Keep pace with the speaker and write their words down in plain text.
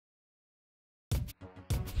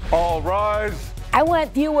All rise. I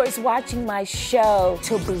want viewers watching my show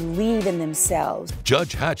to believe in themselves.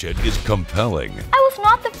 Judge Hatchett is compelling. I was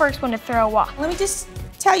not the first one to throw a walk. Let me just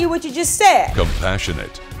tell you what you just said.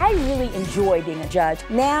 Compassionate. I really enjoy being a judge.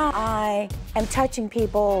 Now I am touching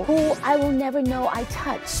people who I will never know I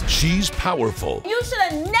touched. She's powerful. You should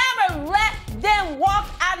have never let them walk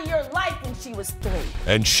out of your life when she was 3.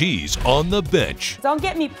 And she's on the bench. Don't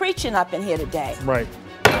get me preaching up in here today. Right.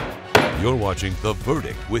 You're watching The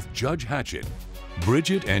Verdict with Judge Hatchett.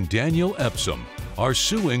 Bridget and Daniel Epsom are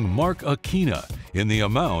suing Mark Aquina in the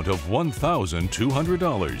amount of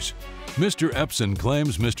 $1,200. Mr. Epsom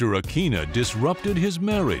claims Mr. Aquina disrupted his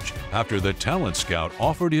marriage after the talent scout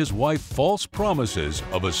offered his wife false promises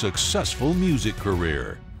of a successful music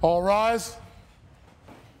career. All rise.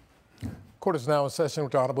 Court is now in session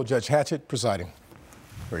with the Honorable Judge Hatchett presiding.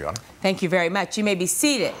 Your Honor. Thank you very much. You may be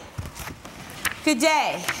seated. Good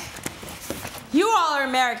day. You all are a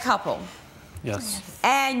married couple. Yes.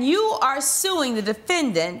 And you are suing the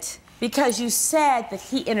defendant because you said that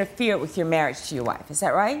he interfered with your marriage to your wife. Is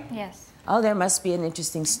that right? Yes. Oh, there must be an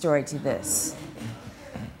interesting story to this.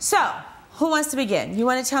 So, who wants to begin? You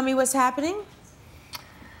want to tell me what's happening?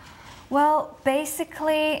 Well,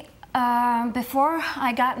 basically, before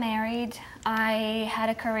I got married, I had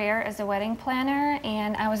a career as a wedding planner,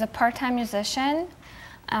 and I was a part-time musician.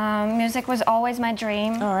 Music was always my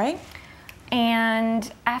dream. All right.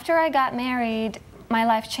 And after I got married, my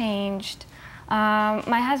life changed.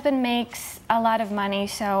 My husband makes a lot of money,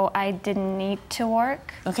 so I didn't need to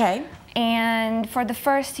work. Okay. And for the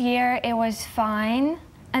first year, it was fine.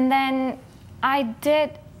 And then I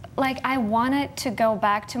wanted to go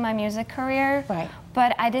back to my music career, right,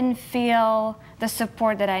 but I didn't feel the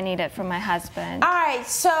support that I needed from my husband. All right,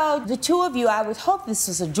 so the two of you, I would hope this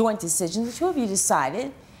was a joint decision, the two of you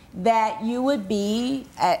decided that you would be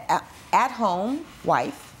at-home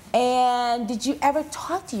wife. And did you ever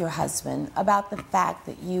talk to your husband about the fact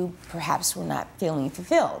that you perhaps were not feeling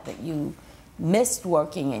fulfilled, that you missed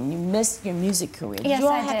working and you missed your music career? Did you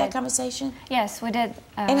all have that conversation? Yes, we did.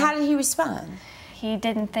 And how did he respond? He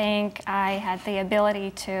didn't think I had the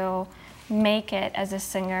ability to make it as a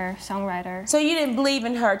singer-songwriter. So you didn't believe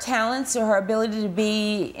in her talents or her ability to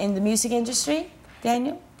be in the music industry,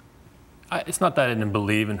 Daniel? It's not that I didn't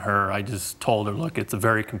believe in her. I just told her, look, it's a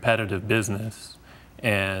very competitive business,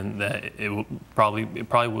 and that it probably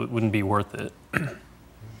wouldn't be worth it.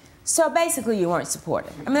 So basically, you weren't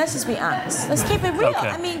supportive. I mean, let's just be honest. Let's keep it real. Okay.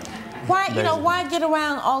 I mean, why get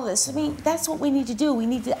around all this? I mean, that's what we need to do. We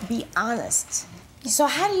need to be honest. So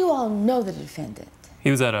how do you all know the defendant? He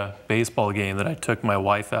was at a baseball game that I took my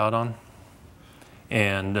wife out on,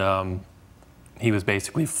 and he was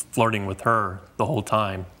basically flirting with her the whole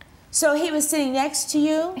time. So he was sitting next to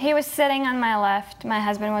you? He was sitting on my left. My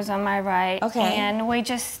husband was on my right. Okay. And we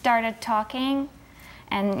just started talking.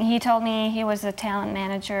 And he told me he was a talent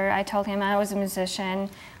manager. I told him I was a musician.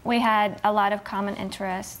 We had a lot of common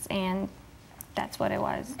interests, and that's what it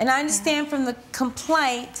was. And I understand from the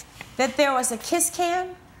complaint that there was a kiss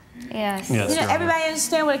cam? Yes. Yes, You know, everybody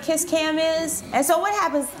understand what a kiss cam is? And so what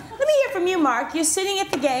happens? Let me hear from you, Mark. You're sitting at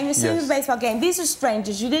the game. You're sitting at the baseball game. These are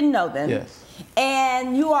strangers. You didn't know them. Yes.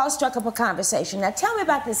 And you all struck up a conversation. Now tell me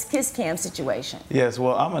about this kiss cam situation. Yes,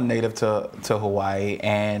 well, I'm a native to Hawaii,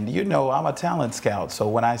 and you know, I'm a talent scout. So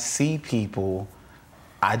when I see people,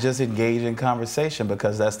 I just engage in conversation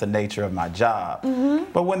because that's the nature of my job.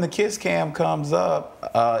 Mm-hmm. But when the kiss cam comes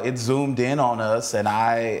up, it zoomed in on us, and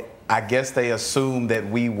I guess they assumed that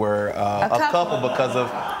we were a couple because of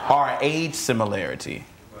our age similarity.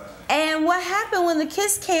 And what happened when the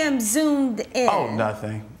kiss cam zoomed in? Oh,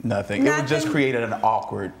 nothing. It just created an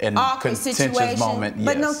awkward and contentious situation, moment. Yes.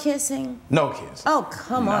 But no kissing? No kiss. Oh,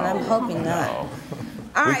 come on. I'm hoping not. No.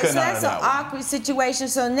 All right, so that's an awkward situation.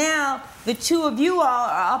 So now the two of you all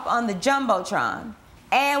are up on the Jumbotron.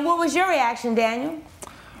 And what was your reaction, Daniel?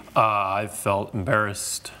 I felt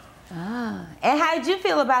embarrassed. Ah. And how did you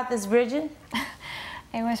feel about this, Bridget?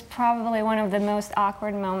 It was probably one of the most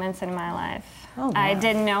awkward moments in my life. Oh, wow. I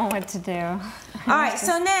didn't know what to do. All right,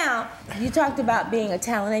 so now you talked about being a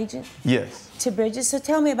talent agent. Yes. To Bridget, so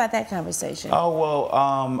tell me about that conversation. Oh,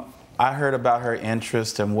 well, I heard about her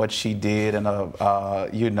interest and what she did, and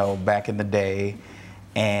you know, back in the day,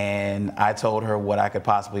 and I told her what I could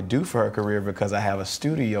possibly do for her career because I have a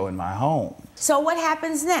studio in my home. So what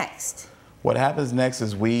happens next? What happens next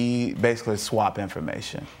is we basically swap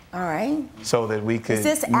information. All right. So that we could. Is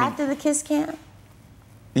this after the kiss cam?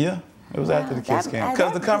 Yeah. It was after the kiss cam.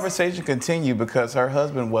 Because the conversation continued because her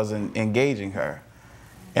husband wasn't engaging her.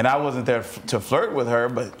 And I wasn't there to flirt with her,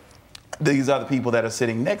 but these are the people that are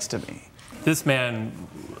sitting next to me. This man,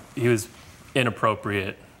 he was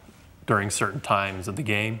inappropriate during certain times of the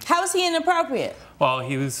game. How was he inappropriate? Well,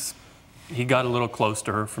 he got a little close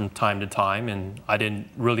to her from time to time, and I didn't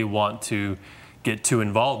really want to get too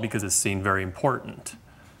involved because it seemed very important.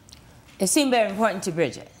 It seemed very important to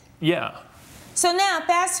Bridget. Yeah. So now,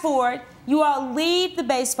 fast forward, you all leave the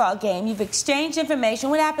baseball game, you've exchanged information.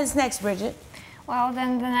 What happens next, Bridget? Well,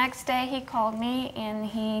 then the next day he called me and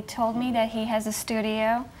he told me that he has a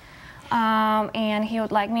studio and he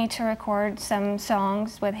would like me to record some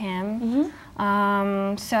songs with him.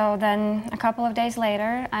 So then a couple of days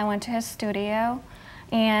later, I went to his studio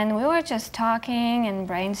and we were just talking and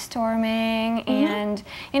brainstorming. And,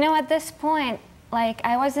 you know, at this point, like,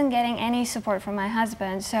 I wasn't getting any support from my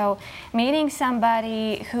husband. So meeting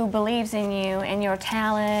somebody who believes in you, in your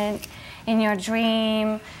talent, in your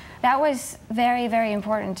dream, that was very, very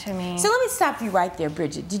important to me. So let me stop you right there,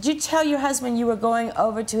 Bridget. Did you tell your husband you were going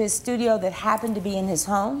over to his studio that happened to be in his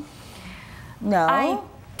home? No? I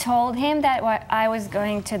told him that I was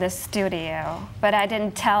going to the studio, but I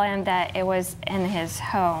didn't tell him that it was in his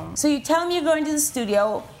home. So you tell him you're going to the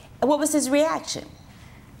studio. What was his reaction?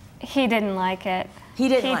 He didn't like it. He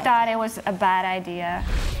thought it was a bad idea.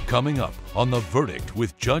 Coming up on The Verdict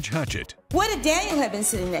with Judge Hatchett. What if Daniel had been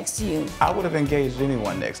sitting next to you? I would have engaged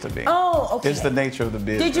anyone next to me. Oh, okay. It's the nature of the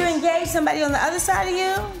business. Did you engage somebody on the other side of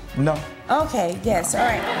you? No. Okay, yes, all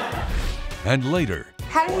right. And later.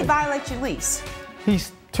 How did he violate your lease? He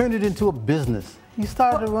turned it into a business. He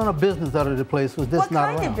started to run a business out of the place with this What not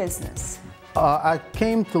kind around. of business? I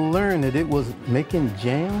came to learn that it was making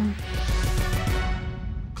jam.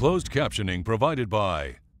 Closed captioning provided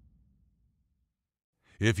by.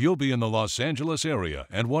 If you'll be in the Los Angeles area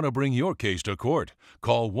and want to bring your case to court,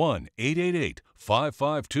 call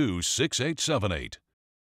 1-888-552-6878.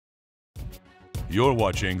 You're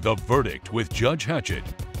watching The Verdict with Judge Hatchett.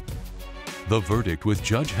 The Verdict with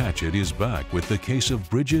Judge Hatchett is back with the case of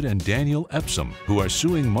Bridget and Daniel Epsom, who are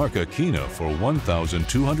suing Mark Aquina for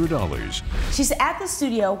 $1,200. She's at the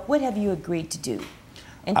studio. What have you agreed to do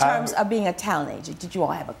in terms of being a talent agent? Did you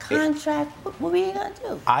all have a contract? What were you going to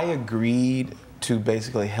do? I agreed to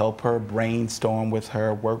basically help her, brainstorm with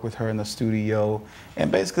her, work with her in the studio,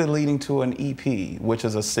 and basically leading to an EP, which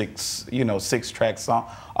is a six-track song,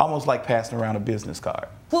 almost like passing around a business card.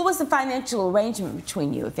 What was the financial arrangement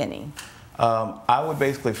between you, if any? I would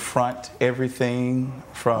basically front everything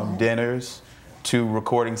from dinners to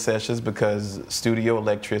recording sessions because studio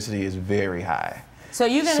electricity is very high. So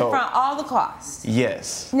you're going to front all the costs?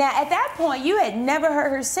 Yes. Now, at that point, you had never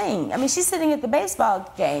heard her sing. I mean, she's sitting at the baseball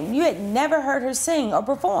game. You had never heard her sing or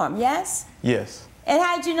perform, yes? Yes. And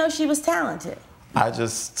how did you know she was talented? I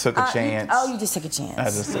just took a chance. You just took a chance. I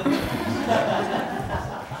just took a chance.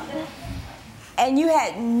 And you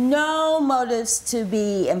had no motives to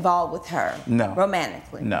be involved with her? No.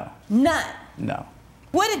 Romantically? No. None? No.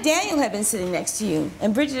 What if Daniel had been sitting next to you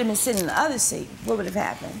and Bridget had been sitting in the other seat? What would have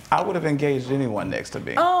happened? I would have engaged anyone next to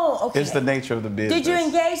me. Oh, okay. It's the nature of the business. Did you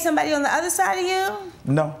engage somebody on the other side of you?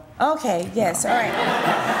 No. Okay, yes, all right.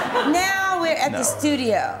 Now we're at the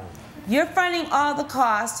studio. You're fronting all the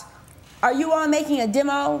costs. Are you all making a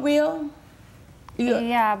demo reel?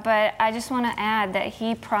 Yeah, but I just want to add that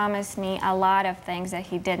he promised me a lot of things that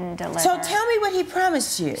he didn't deliver. So tell me what he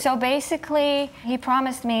promised you. So basically, he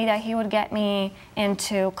promised me that he would get me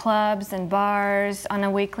into clubs and bars on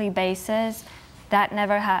a weekly basis. That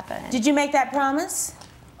never happened. Did you make that promise?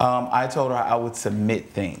 I told her I would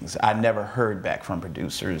submit things. I never heard back from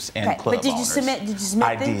producers and club But did you submit? Did you submit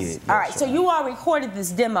I things? did. Yes, All right. So you all recorded this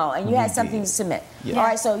demo, and you had something to submit. Yes. All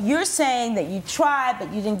right. So you're saying that you tried,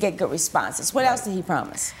 but you didn't get good responses. What else did he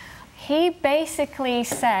promise? He basically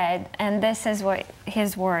said, and this is what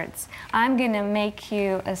his words: "I'm gonna make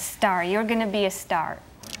you a star. You're gonna be a star."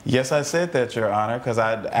 Yes, I said that, Your Honor, because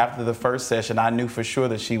after the first session, I knew for sure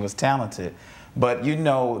that she was talented. But you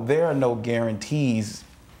know, there are no guarantees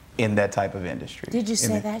in that type of industry. Did you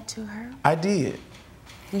say that to her? I did.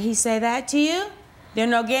 Did he say that to you? There are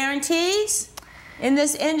no guarantees in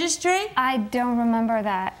this industry? I don't remember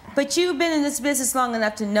that. But you've been in this business long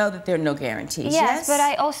enough to know that there are no guarantees, yes? But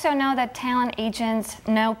I also know that talent agents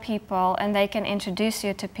know people and they can introduce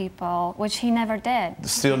you to people, which he never did.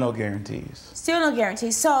 Still no guarantees. Still no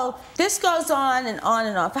guarantees. So this goes on and on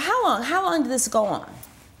and on. For how long? How long did this go on?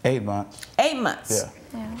 8 months. 8 months?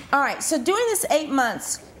 Yeah. All right, so during this 8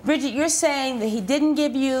 months, Bridget, you're saying that he didn't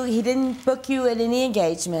book you at any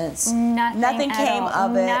engagements. Nothing came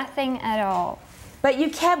of it. Nothing at all. But you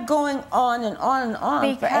kept going on and on and on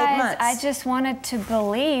for 8 months. Because I just wanted to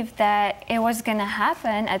believe that it was going to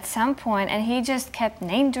happen at some point, and he just kept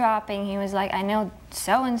name dropping. He was like, I know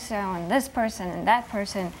so-and-so and this person and that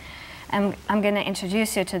person. I'm going to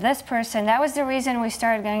introduce you to this person. That was the reason we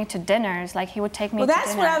started going to dinners. Like, he would take me Well, to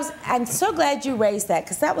that's dinner. I'm so glad you raised that,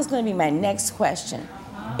 because that was going to be my next question.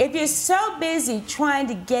 If you're so busy trying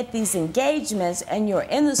to get these engagements and you're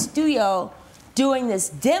in the studio doing this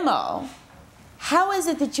demo, how is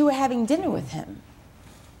it that you were having dinner with him?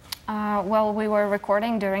 Well, we were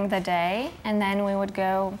recording during the day, and then we would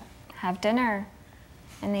go have dinner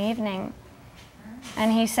in the evening.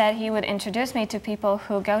 And he said he would introduce me to people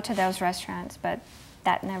who go to those restaurants, but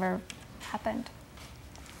that never happened.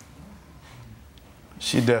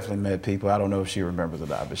 She definitely met people. I don't know if she remembers or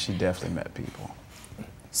not, but she definitely met people.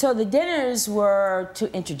 So the dinners were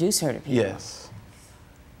to introduce her to people? Yes.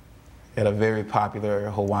 At a very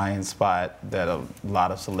popular Hawaiian spot that a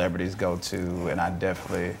lot of celebrities go to, and I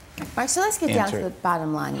definitely... All right, so let's get down to the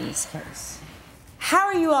bottom line in this case. How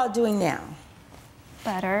are you all doing now?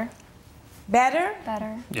 Better. Better?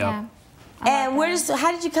 Better, Yeah. And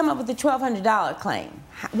how did you come up with the $1,200 claim?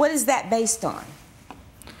 What is that based on?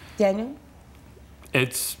 Daniel?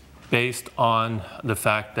 It's based on the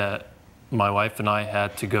fact that my wife and I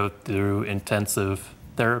had to go through intensive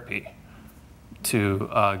therapy to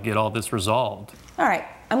get all this resolved. All right,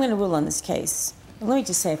 I'm going to rule on this case. Let me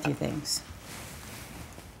just say a few things.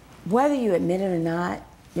 Whether you admit it or not,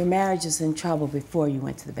 your marriage was in trouble before you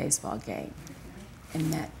went to the baseball game and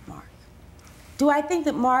met Mark. Do I think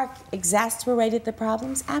that Mark exacerbated the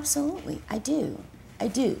problems? Absolutely, I do. I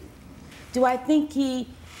do. Do I think he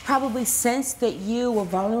probably sensed that you were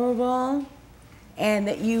vulnerable and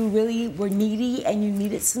that you really were needy and you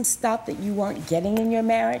needed some stuff that you weren't getting in your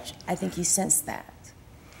marriage? I think he sensed that.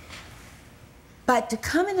 But to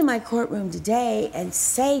come into my courtroom today and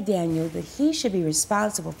say, Daniel, that he should be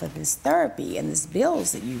responsible for this therapy and these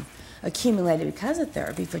bills that you accumulated because of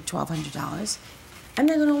therapy for $1,200, I'm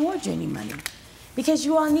not going to award you any money because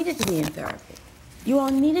you all needed to be in therapy. You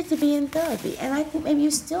all needed to be in therapy, and I think maybe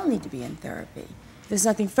you still need to be in therapy. If there's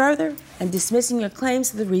nothing further, and dismissing your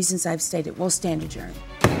claims for the reasons I've stated, we'll stand adjourned.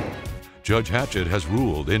 Judge Hatchett has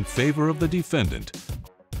ruled in favor of the defendant.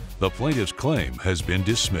 The plaintiff's claim has been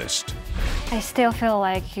dismissed. I still feel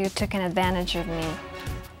like you took an advantage of me.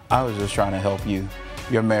 I was just trying to help you.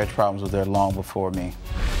 Your marriage problems were there long before me.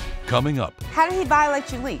 Coming up. How did he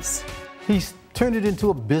violate your lease? He's turned it into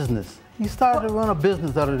a business. He started to run a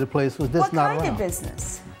business out of the place. Was this not around? What kind of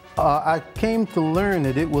business? I came to learn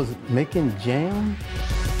that it was making jam.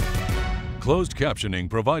 Closed captioning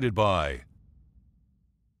provided by.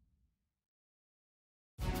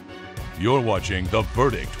 You're watching The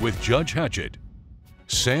Verdict with Judge Hatchett.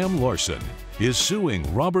 Sam Larson is suing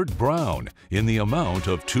Robert Brown in the amount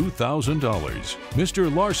of $2,000.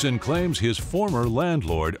 Mr. Larson claims his former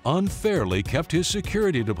landlord unfairly kept his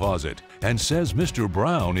security deposit and says Mr.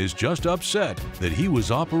 Brown is just upset that he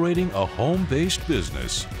was operating a home-based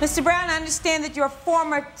business. Mr. Brown, I understand that your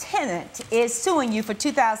former tenant is suing you for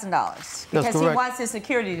 $2,000 because he wants his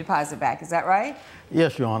security deposit back. Is that right?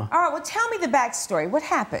 Yes, Your Honor. All right, well, tell me the backstory. What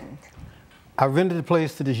happened? I rented the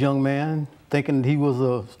place to this young man, thinking he was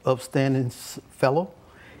an upstanding fellow,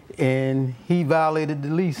 and he violated the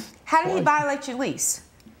lease. How did he violate your lease?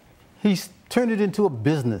 He's turned it into a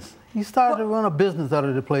business. He started to run a business out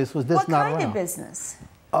of the place. Was this not around? What kind of business?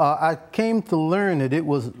 I came to learn that it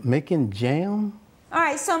was making jam. All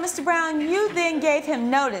right, so Mr. Brown, you then gave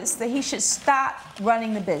him notice that he should stop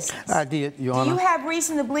running the business. I did, Your Honor. Do you have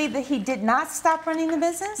reason to believe that he did not stop running the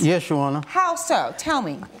business? Yes, Your Honor. How so? Tell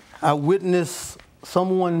me. I witnessed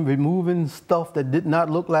someone removing stuff that did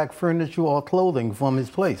not look like furniture or clothing from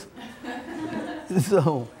his place.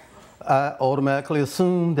 So I automatically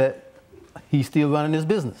assumed that he's still running his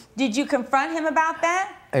business. Did you confront him about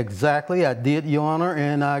that? Exactly, I did, Your Honor,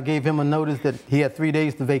 and I gave him a notice that he had 3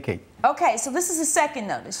 days to vacate. Okay, so this is the second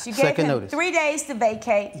notice. You gave him 3 days to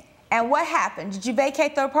vacate, and what happened? Did you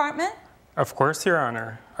vacate the apartment? Of course, Your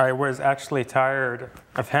Honor. I was actually tired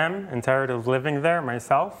of him and tired of living there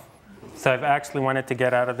myself. So I've actually wanted to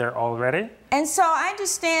get out of there already. And so I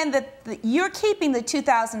understand that you're keeping the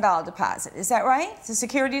 $2,000 deposit. Is that right? It's a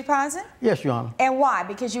security deposit? Yes, Your Honor. And why?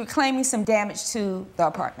 Because you were claiming some damage to the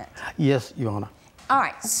apartment? Yes, Your Honor. All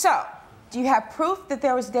right, so do you have proof that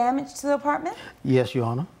there was damage to the apartment? Yes, Your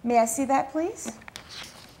Honor. May I see that, please?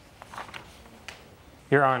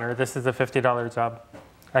 Your Honor, this is a $50 job.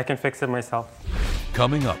 I can fix it myself.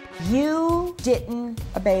 Coming up. You didn't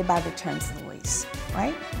obey by the terms of the lease,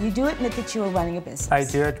 right? You do admit that you were running a business. I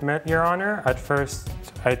do admit, Your Honor, at first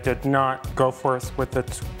I did not go forth with the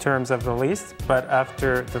terms of the lease, but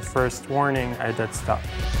after the first warning, I did stop.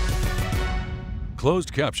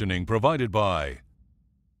 Closed captioning provided by.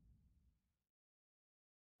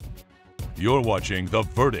 You're watching The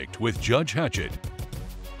Verdict with Judge Hatchett.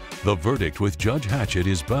 The Verdict with Judge Hatchett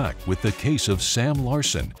is back with the case of Sam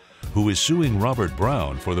Larson, who is suing Robert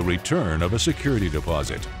Brown for the return of a security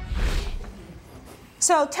deposit.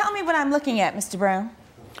 So tell me what I'm looking at, Mr. Brown.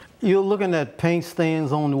 You're looking at paint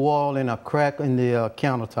stains on the wall and a crack in the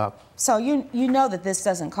countertop. So you know that this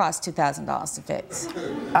doesn't cost $2,000 to fix.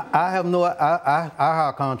 I have no, I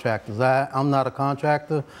hire contractors. I'm not a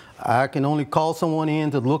contractor. I can only call someone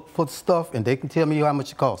in to look for stuff and they can tell me how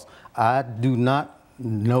much it costs. I do not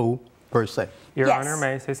know per se. Your Yes. Honor,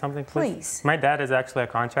 may I say something, please? Please. My dad is actually a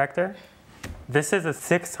contractor. This is a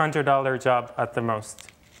 $600 job at the most.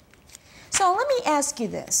 So let me ask you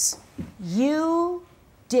this. You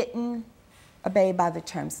didn't obey by the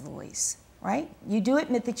terms of the lease, right? You do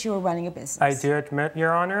admit that you were running a business. I do admit,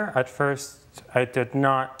 Your Honor, at first I did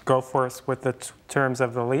not go forth with the terms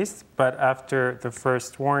of the lease, but after the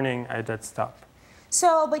first warning, I did stop.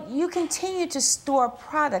 So, but you continued to store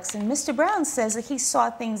products, and Mr. Brown says that he saw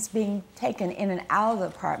things being taken in and out of the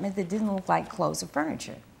apartment that didn't look like clothes or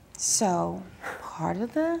furniture. So, part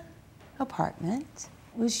of the apartment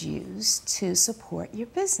was used to support your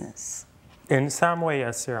business. In some way,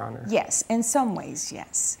 yes, Your Honor. Yes, in some ways,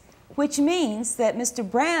 yes. Which means that Mr.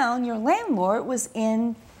 Brown, your landlord, was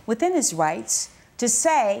within his rights to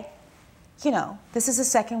say, you know, this is a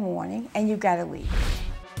second warning and you've got to leave.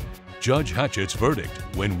 Judge Hatchett's verdict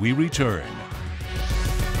when we return.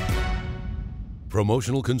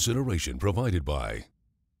 Promotional consideration provided by.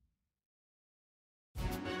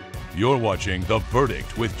 You're watching The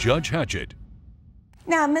Verdict with Judge Hatchett.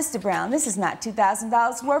 Now, Mr. Brown, this is not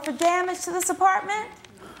 $2,000 worth of damage to this apartment?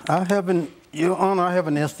 I haven't, Your Honor, I have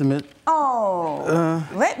an estimate. Oh,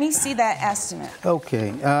 let me see that estimate.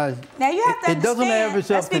 Okay. Now, you have to understand, it doesn't average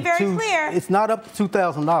let's up be to very clear. It's not up to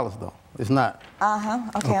 $2,000 though. It's not.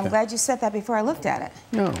 Okay, I'm glad you said that before I looked at it.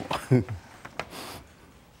 No.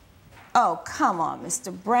 Oh, come on,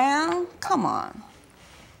 Mr. Brown, come on.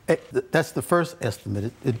 That's the first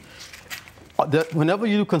estimate. Whenever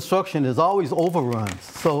you do construction, there's always overruns.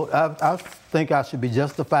 So I think I should be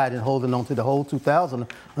justified in holding on to the whole $2,000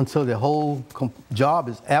 until the whole job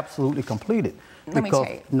is absolutely completed. Let me tell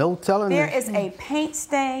you, no telling there is a paint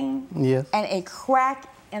stain Yes. and a crack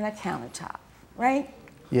in a countertop, right?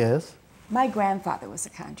 Yes. My grandfather was a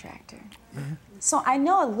contractor. So I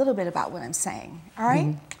know a little bit about what I'm saying, all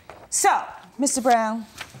right? So, Mr. Brown,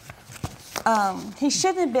 he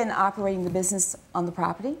shouldn't have been operating the business on the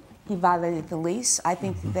property. He violated the lease. I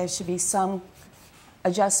think there should be some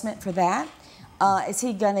adjustment for that. Is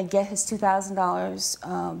he going to get his $2,000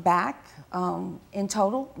 back in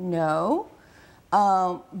total? No.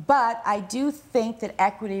 But I do think that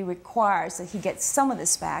equity requires that he gets some of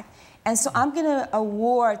this back. And so I'm going to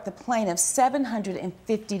award the plaintiff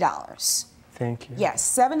 $750. Thank you. Yes,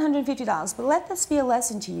 $750. But let this be a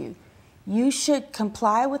lesson to you. You should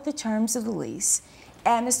comply with the terms of the lease.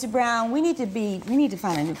 And Mr. Brown, we need to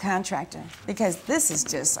find a new contractor because this is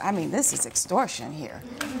just, I mean, this is extortion here.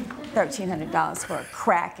 $1,300 for a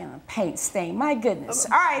crack and a paint stain. My goodness.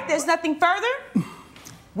 All right, if there's nothing further,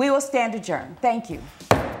 we will stand adjourned. Thank you.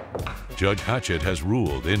 Judge Hatchett has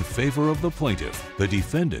ruled in favor of the plaintiff. The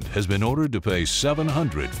defendant has been ordered to pay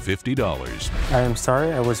 $750. I am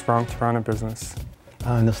sorry, I was wrong to run a business.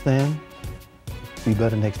 I understand. Be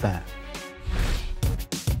better next time.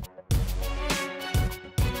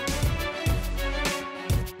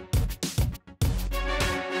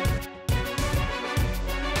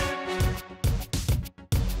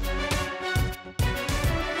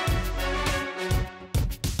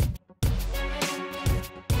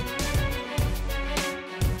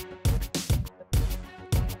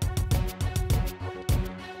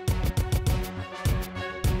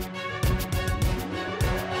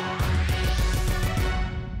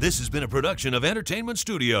 This has been a production of Entertainment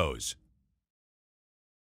Studios.